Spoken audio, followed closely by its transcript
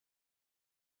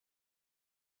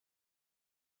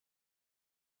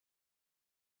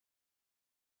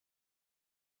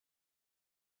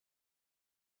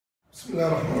بسم الله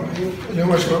الرحمن الرحيم.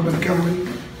 اليوم يا شباب بنكمل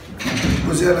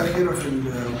الجزئيه الاخيره في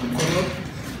المقرر.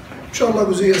 ان شاء الله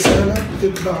جزئيه سهله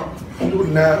تتبع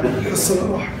حلولنا الحصه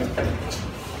الواحده.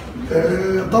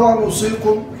 طبعا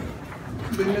اوصيكم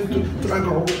بان انتم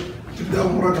تراجعوا، تبداوا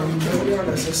مراجعه من بدري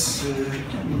على اساس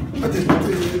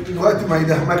الوقت ما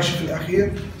يدهمكش في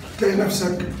الاخير، تلاقي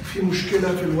نفسك في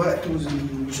مشكله في الوقت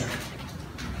والمذاكره.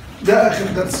 ده اخر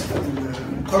درس في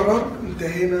المقرر،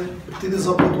 انتهينا. ابتدي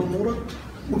ظبط امورك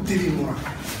وابتدي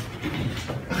المراجعه.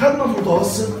 اخذنا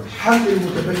المتوسط حل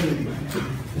المتباينه دي.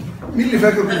 مين اللي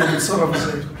فاكر كنا بنتصرف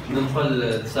ازاي؟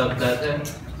 ندخل تساوي 3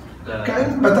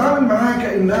 كأن بتعامل معاها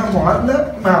كانها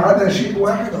معادله ما عدا شيء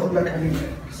واحد اقول لك عليه.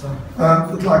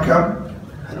 تطلع كام؟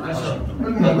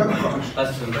 بالموجب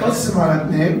قسم على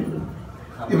 2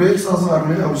 يبقى اكس اصغر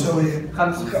من او يساوي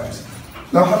 5.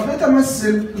 لو حبيت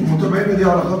امثل المتباينه دي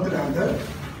على خط الاعداد،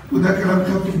 وده كلام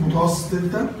خط المتوسط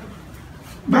انت،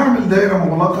 بعمل دايره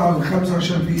مغلقه على الخمسه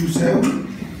عشان فيه يساوي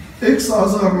اكس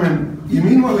اصغر من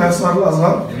يمين ولا يسار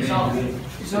الاصغر؟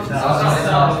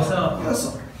 يسار.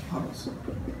 خلاص.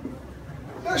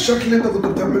 ده الشكل اللي انت كنت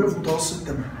بتعمله في متوسط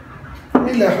تمام.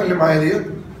 مين اللي هيحل معايا ديت؟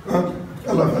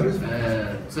 يلا يا فارس.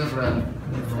 صفر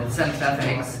سالب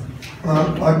 3 اكس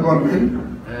اكبر من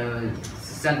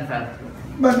سالب 3.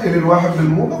 بنقل الواحد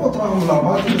بالموجب واطرحه من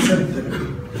العبارات لسالب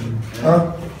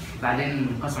 3. بعدين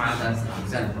قسم على 3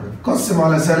 سالب. قسم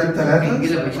على سالب 3.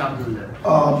 انقلب اشاره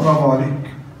برافو عليك.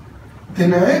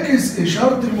 تنعكس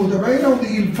اشاره المتباينه،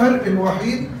 ودي الفرق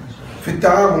الوحيد في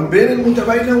التعامل بين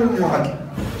المتباينه والمعادله.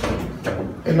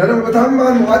 ان انا بتعامل مع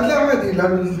المعادله عادي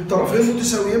لان الطرفين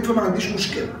متساويين فما عنديش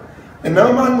مشكله.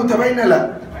 انما مع المتباينه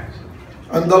لا.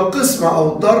 عند القسمه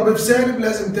او الضرب في سالب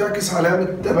لازم تعكس علامه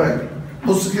التباين.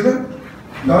 بص كده،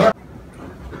 لو انا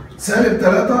سالب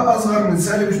 3 اصغر من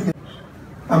سالب 2،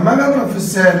 اما اجي اضرب في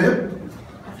السالب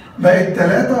بقت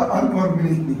 3 اكبر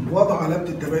من 2، وضع علامه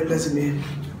التباين لازم ايه؟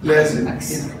 لازم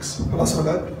ينعكس. خلاص يا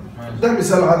ولاد؟ ده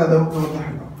مثال عدد اهو بنوضح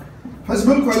له.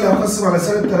 فاسبلكوا اللي هقسم على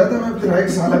سالب 3 ما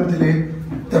بتنعكس علامه الايه؟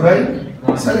 التباين.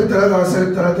 سالب 3 على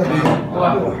سالب 3 بايه؟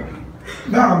 1.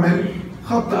 بعمل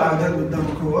خط الاعداد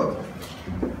قدامك اهو.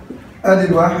 ادي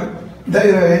الواحد،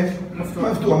 دايره ايه؟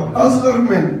 مفتوحه. اصغر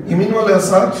من يمين ولا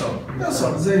يسار؟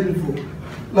 يسار زي اللي فوق.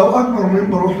 لو اكبر من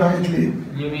بروح ناحيه الايه؟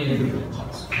 يمين.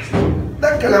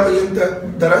 ده الكلام اللي انت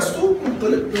درسته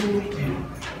منطلق منه.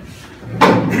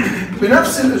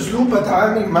 بنفس الاسلوب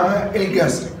بتعامل مع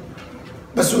الجذر،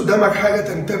 بس قدامك حاجه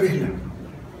تنتبه لها.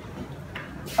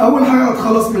 اول حاجه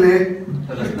هتخلص من الايه؟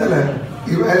 الثلاثه.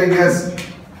 يبقى لي جذر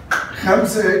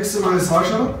 5 اكس ناقص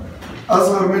 10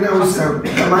 اصغر من او يساوي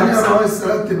 8 ناقص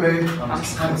 3 تبقى ايه؟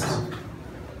 5.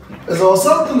 اذا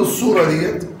وصلت للصوره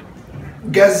ديت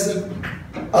جذر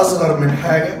اصغر من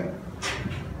حاجه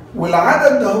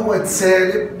والعدد ده هو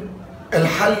سالب،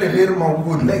 الحل غير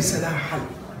موجود، ليس لها حل،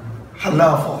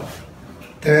 حلها فاضي.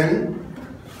 تاني،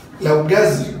 لو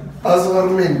جذر اصغر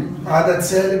من عدد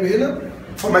سالب هنا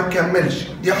فما تكملش،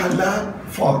 دي حلها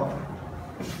فاضي،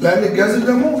 لان الجذر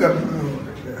ده موجب.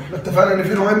 احنا اتفقنا ان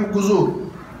في نوعين من الجذور،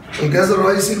 الجذر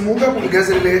الرئيسي الموجب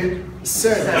والجذر الايه؟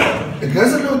 السالب.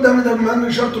 الجذر اللي قدامي ده بما ان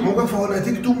اشارته موجب فهو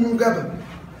نتيجته موجبه.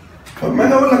 فلما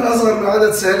انا اقول لك اصغر من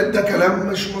عدد سالب ده كلام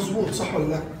مش مظبوط، صح ولا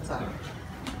لا؟ صح.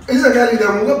 اذا جالي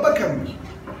ده موجب بكمل.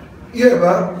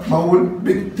 يبقى بقول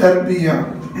بالتربيع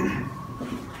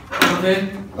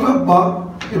ربع،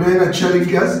 يبقى هنا تشال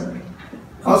الجذر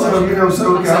اصغر من او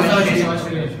يساوي كام؟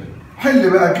 حل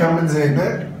بقى كمل زي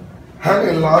هناك.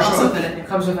 هنقل ال 10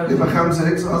 يبقى 5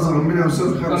 اكس اصغر من او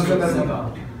يساوي 5.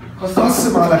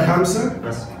 قسم على 5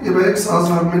 يبقى اكس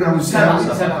اصغر من او يساوي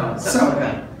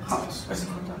 7. خلاص.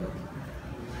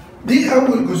 دي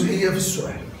اول جزئيه في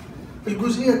السؤال.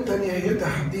 الجزئيه الثانيه هي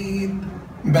تحديد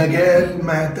مجال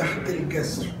ما تحت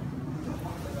الجذر.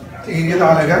 تيجي كده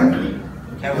على جنب،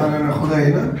 يعني ناخدها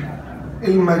هنا.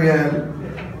 المجال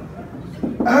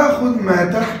اخد ما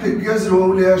تحت الجذر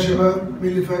واقول ايه يا شباب؟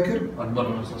 مين اللي فاكر؟ اكبر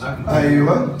من الرصاص.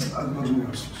 ايوه اكبر من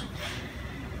الرصاص.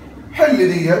 حل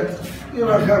ديت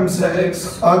يبقى 5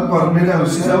 اكس اكبر من او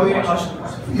يساوي 10،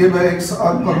 يبقى اكس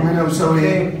اكبر من او يساوي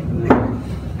ايه؟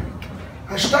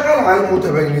 هشتغل على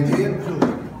المتباينتين.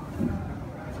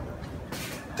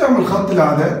 تعمل خط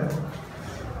الاعداد.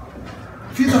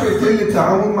 في طريقتين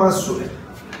للتعامل مع السؤال.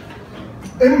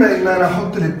 اما ان انا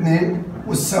احط الاثنين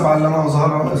والسبعه اللي انا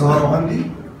اظهروا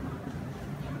عندي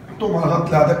احطهم على خط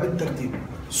الاعداد بالترتيب،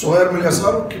 الصغير من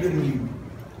اليسار والكبير من اليمين،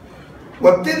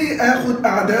 وابتدي اخد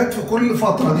اعداد في كل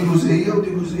فتره، دي جزئيه ودي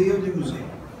جزئيه ودي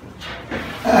جزئيه.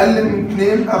 اقل من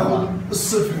 2 اخد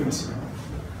الصفر مثلا،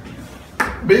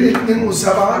 بين 2 و7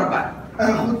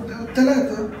 اخد 3،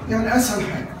 يعني اسهل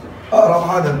حاجه اقرب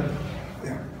عدد.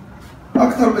 يعني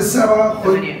أكتر من 7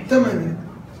 خد 8.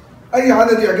 أي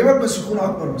عدد يعجبك بس يكون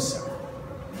أكبر من 7.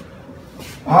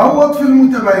 عوض في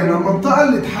المتباينة، المنطقة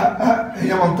اللي تحقق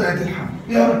هي منطقة الحل.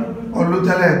 يلا قول له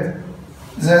 3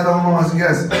 زائد أهو ناقص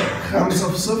جذر 5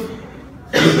 في صفر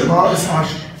ناقص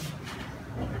 10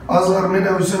 أصغر من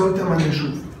أو يساوي 8. شوف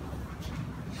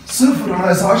صفر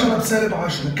ناقص 10 بسالب 10،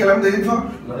 الكلام ده ينفع؟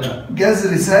 لا.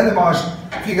 جذر سالب 10،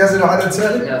 في جذر عدد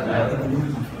سالب؟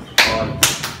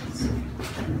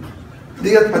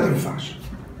 ديت ما تنفعش.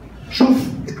 شوف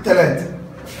التلاتة،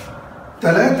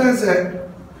 3 زائد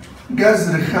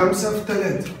جذر 5 في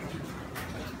 3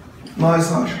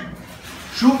 ناقص 10.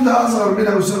 شوف ده أصغر من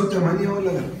أو يساوي 8 ولا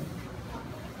لا؟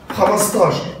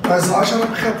 15 ناقص 10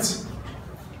 ب5.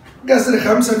 جذر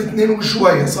 5 ب2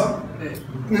 وشوية صح؟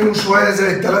 2 وشوية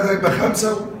زائد 3 يبقى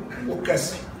 5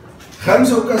 وكسر.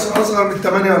 5 وكسر أصغر من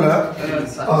 8 ولا لا؟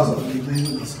 أصغر.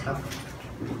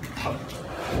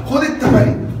 خد ال8،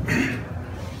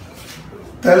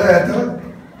 3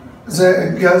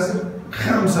 زائد جذر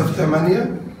 5 في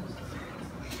 8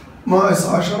 ناقص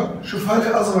 10. شوف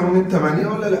هل أصغر من 8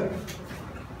 ولا لا؟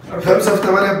 5 في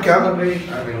 8 بكام؟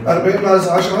 40 ناقص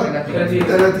 10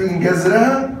 30.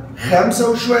 جذرها 5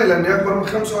 وشوية لأن هي أكبر من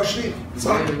 25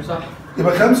 صح؟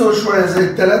 يبقى 5 وشوية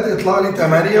زائد 3 يطلع لي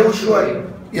 8 وشوية،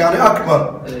 يعني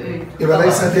أكبر. يبقى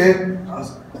ليست إيه؟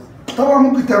 طبعا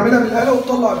ممكن تعملها بالآلة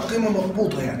وتطلع القيمة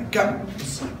مضبوطة يعني كم؟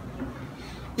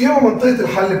 يبقى منطقة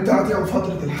الحل بتاعتي أو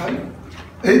فترة الحل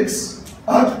إكس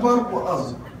أكبر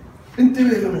وأصغر. انتبه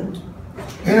لنقطة،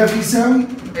 هنا في يساوي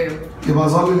يبقى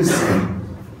أظل للسالب،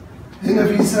 هنا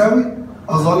في يساوي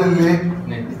أظل لإيه؟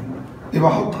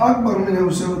 يبقى أحط أكبر من أو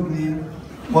يساوي 2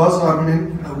 وأصغر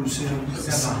من أو يساوي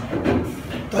 7.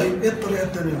 طيب إيه الطريقة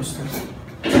التانية يا أستاذ؟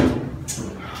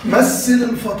 مثل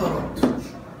الفترات.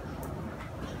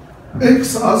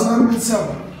 إكس أصغر من 7،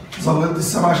 ظللت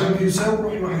ال7 عشان يساوي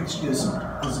روح ناحية يساوي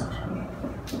أصغر.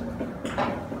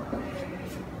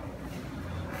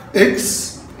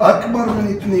 إكس أكبر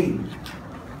من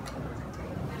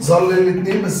 2، ظل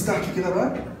ال2 بس تحت كده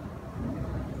بقى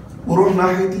وروح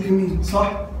ناحية اليمين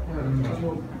صح؟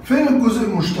 فين الجزء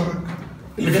المشترك؟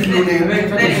 اللي في اللونين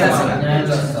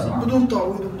بدون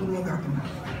تعويض وبدون وجع دماغ.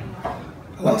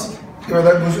 خلاص؟ يبقى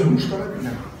ده الجزء المشترك.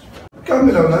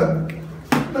 كمل يا أولاد،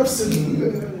 نفس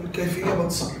الكيفية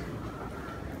بتصل.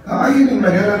 أعين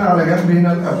المجال أنا على جنب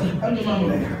هنا الأول قبل ما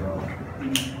أعمل أي حاجة.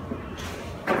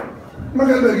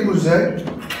 المجال بجيبه إزاي؟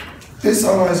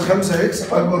 9 ناقص 5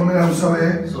 إكس أكبر منها يساوي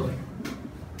إيه؟ صفر.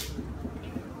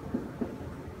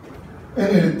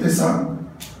 انقل ال9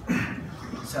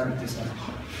 سالب 9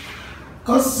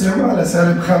 قسم على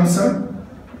سالب 5.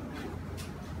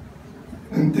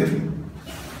 انتبه،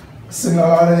 قسمنا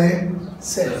على ايه؟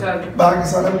 سالب.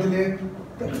 بعكس علامة الايه؟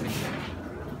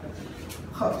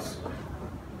 خلاص.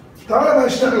 تعالى بقى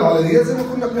اشتغل على دي زي ما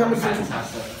كنا بنعمل في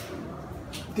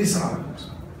 9.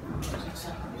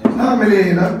 هعمل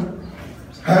ايه هنا؟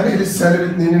 هنقل السالب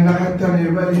 2 الناحية التانية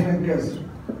يبقى لي هنا الجذر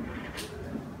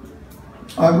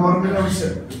أكبر من أو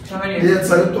يساوي. ديت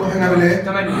سالب تروح هنا بالايه؟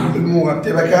 بالموجب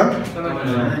تبقى كام؟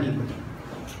 8.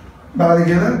 بعد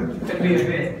كده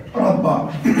ربع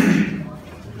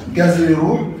جذر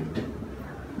يروح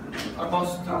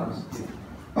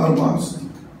 64.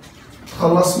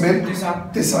 تخلص من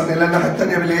 9 نقلها الناحية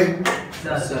التانية بالايه؟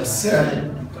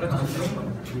 السالب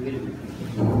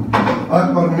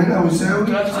أكبر من أو يساوي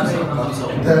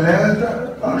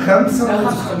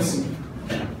 55.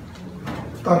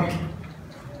 طرح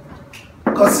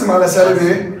قسم على سالب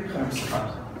ايه؟ 5.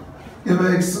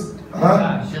 يبقى اكس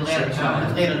ها؟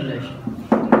 غير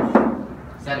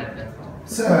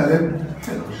سالب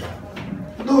 11.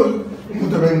 دول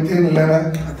المتباينتين اللي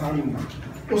انا هتعامل معاهم.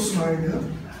 بص معايا كده.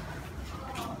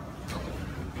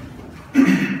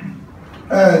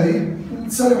 ادي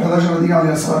سالب 11 هتيجي على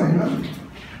اليسار هنا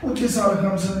و9 على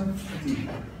 5 هتيجي.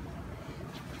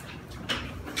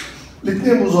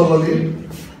 الاثنين مظللين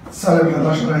سالب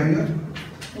 11 اهي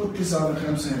وال9 على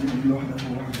 5 يعني دي واحده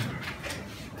فوق واحده.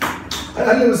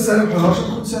 اقل من السالب 11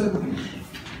 خد سالب 2.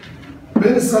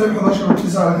 بين السالب 11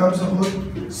 وال9 على 5 خد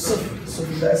صفر.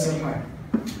 الصفر ده اسهل حاجه.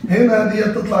 هنا دي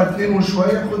تطلع 2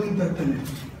 وشويه، خد انت ال3.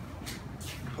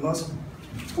 خلاص؟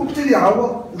 وابتدي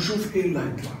عوض وشوف ايه اللي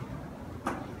هيطلع.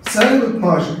 سالب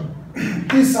 12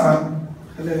 9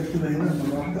 خلينا نكتبها هنا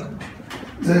مره واحده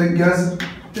زي الجذر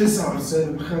 9 في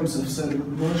سالب 5 في سالب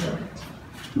 12.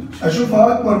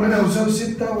 أشوفها أكبر منها ويساوي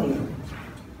 6 ولا لا؟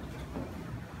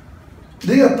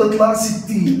 ديت تطلع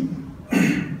 60.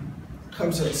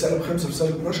 5 سالب 5 في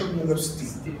سالب 12 بموجب 60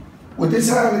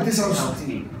 و9 يعني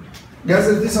 69.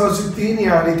 جذر 69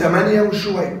 يعني 8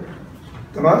 وشوية.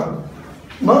 تمام؟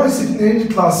 ناقص 2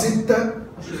 يطلع 6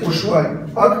 وشوية.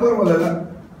 اكبر ولا لا؟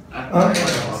 ها؟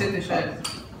 6 شايف.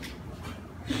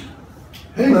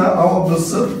 هنا اعوض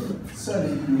بالصفر -2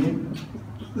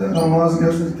 ده ناقص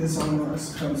جذر 9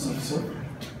 ناقص 5 بصفر.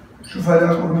 شوف هل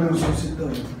اكبر منها يساوي 6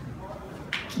 ولا لا؟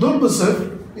 دول بصفر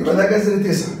يبقى ده جذر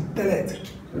 9 3.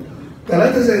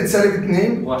 3 زائد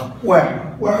 -2 1.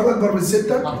 1 اكبر من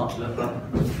 6.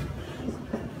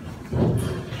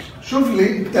 شوف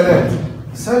لي 3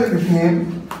 -2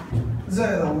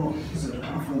 زائد عفوا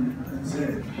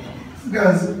زائد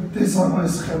جذر 9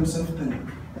 ناقص 5 في 3.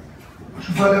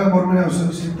 شوف هل اكبر منها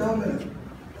يساوي 6 ولا لا؟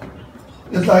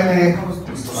 يطلع هنا ايه؟ -15.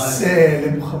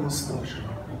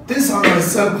 9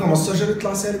 ناقص -15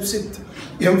 يطلع -6.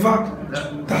 ينفع؟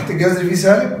 تحت الجذر فيه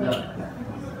سالب؟ لا.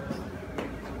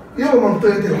 يبقى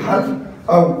منطقة الحل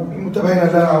أو المتباينة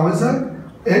اللي أنا عاوزها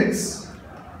إكس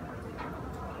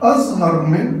أصغر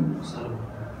من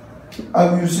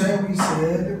أو يساوي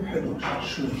 -11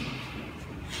 شوية.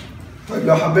 طيب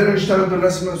لو حبينا نشتغل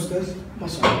بالرسم يا أستاذ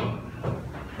بسيط.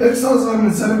 إكس أصغر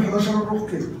من -11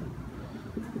 نروح كده.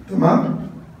 تمام؟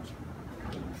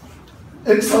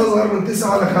 إكس أصغر من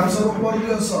 9 على 5 نروح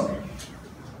برضه يسار.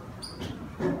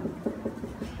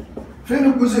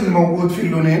 فين الجزء اللي موجود في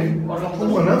اللونين؟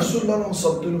 هو نفسه اللي انا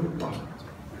وصلت له بالطرد.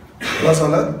 خلاص يا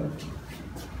ولاد؟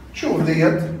 شوف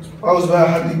ديت، عاوز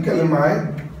بقى حد يتكلم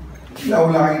معايا؟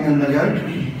 الأول عين المجال.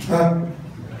 ها؟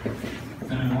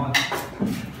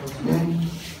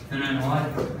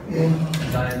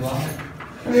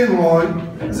 2 واي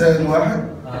زائد 1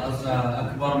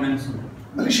 اكبر من صفر.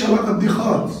 ماليش علاقة بدي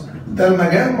خالص. ده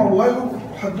المجال موله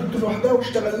وحددته لوحدها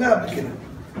واشتغلناها قبل كده.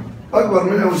 أكبر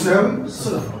منها يساوي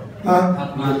صفر.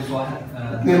 ها؟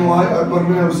 2 واي أكبر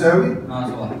منها يساوي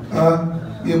ها؟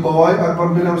 يبقى واي أكبر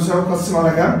منها يساوي قسم على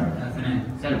كام؟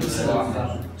 2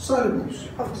 صارب نص.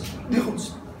 خلاص دي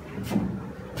خلصت.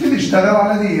 تيجي اشتغل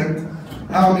على ديت.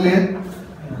 أعمل إيه؟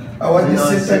 أودي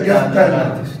ال6 الجهة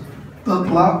التانية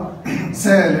تطلع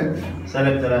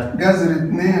 -3 جذر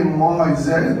 2 واي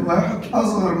زائد 1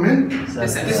 أصغر من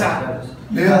 9.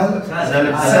 ليه؟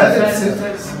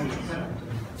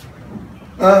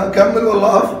 -6. كمل ولا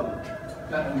أقف؟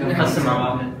 نقسم مع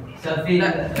بعض.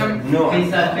 لا كم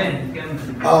في سالبين كم؟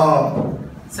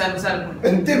 سالب.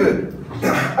 انتبه.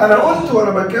 أنا قلت وأنا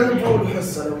بتكلم في أول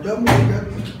الحصة لو ده موجب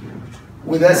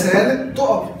وده سالب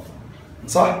تقف.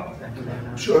 صح؟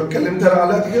 شو اتكلمت أنا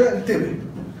على كده؟ انتبه.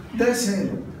 ده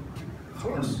سالب.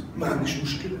 خلاص ما عنديش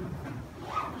مشكلة.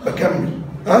 بكمل.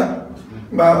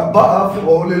 ما بقف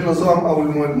وبقول النظام أو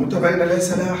المتباينة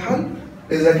ليس لها حل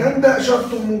إذا كان ده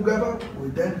إشارته موجبة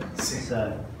وده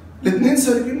سالب. الاثنين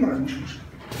سالبين ما عنديش مشكلة.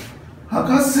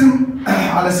 هقسم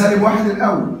على -1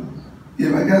 الأول.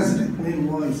 يبقى جذر 2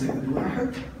 واي زائد 1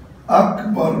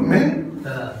 أكبر من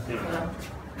 3.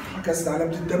 عكست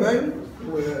علامة التباين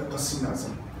وقسمنا على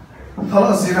 7.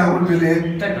 خلاص هنا هقول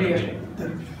بالإيه؟ تربيع.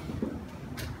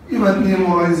 يبقى 2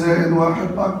 واي زائد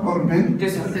 1 أكبر من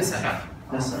 9.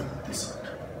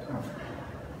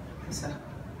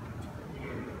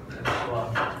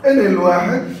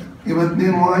 الواحد يبقى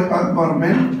 2 واي أكبر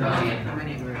من 8.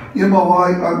 يبقى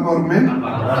واي أكبر من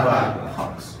 4.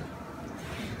 خلاص.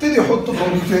 ابتدي احط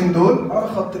النقطتين دول على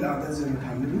خط الأعداد زي ما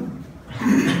اتعلمنا.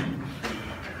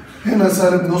 هنا -نص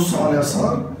على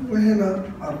اليسار وهنا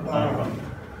 4.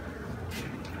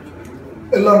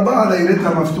 الأربعة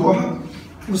دايرتها مفتوحة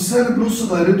والسالب نص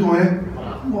دايرته ايه؟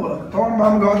 مغلقة. طبعا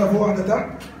بعمل واحدة فوق واحدة تحت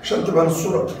عشان تبان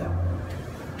الصورة بتاعتها.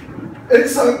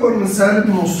 إكس أكبر من -نص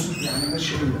يعني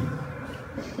ماشي هنا.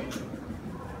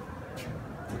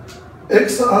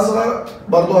 إكس أصغر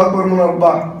برضه أكبر من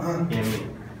 4.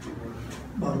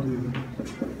 برضه يمين.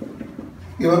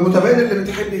 يبقى المتباين اللي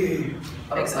بتحل إيه؟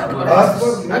 إكس أكبر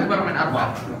من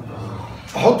 4.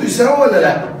 أحط يساوي ولا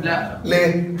لا؟ لا.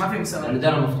 ليه؟ ما في مساوي.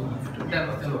 الدال مفتوح. ده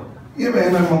مفتوح. يبقى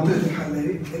هنا منطقة الحل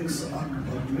ايه؟ إكس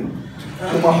أكبر من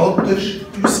وما أحطش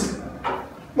يساوي.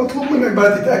 مطلوب منك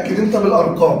بقى تتأكد أنت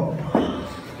بالأرقام.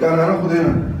 يعني هناخد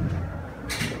هنا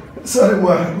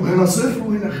 -1 وهنا 0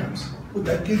 وهنا 5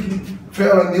 وتأكد لي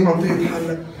فعلا دي منطقة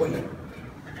حلك ولا لا.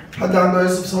 حد عنده أي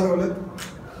استفسار يا ولاد؟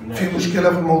 في مشكلة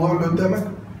في الموضوع اللي قدامك؟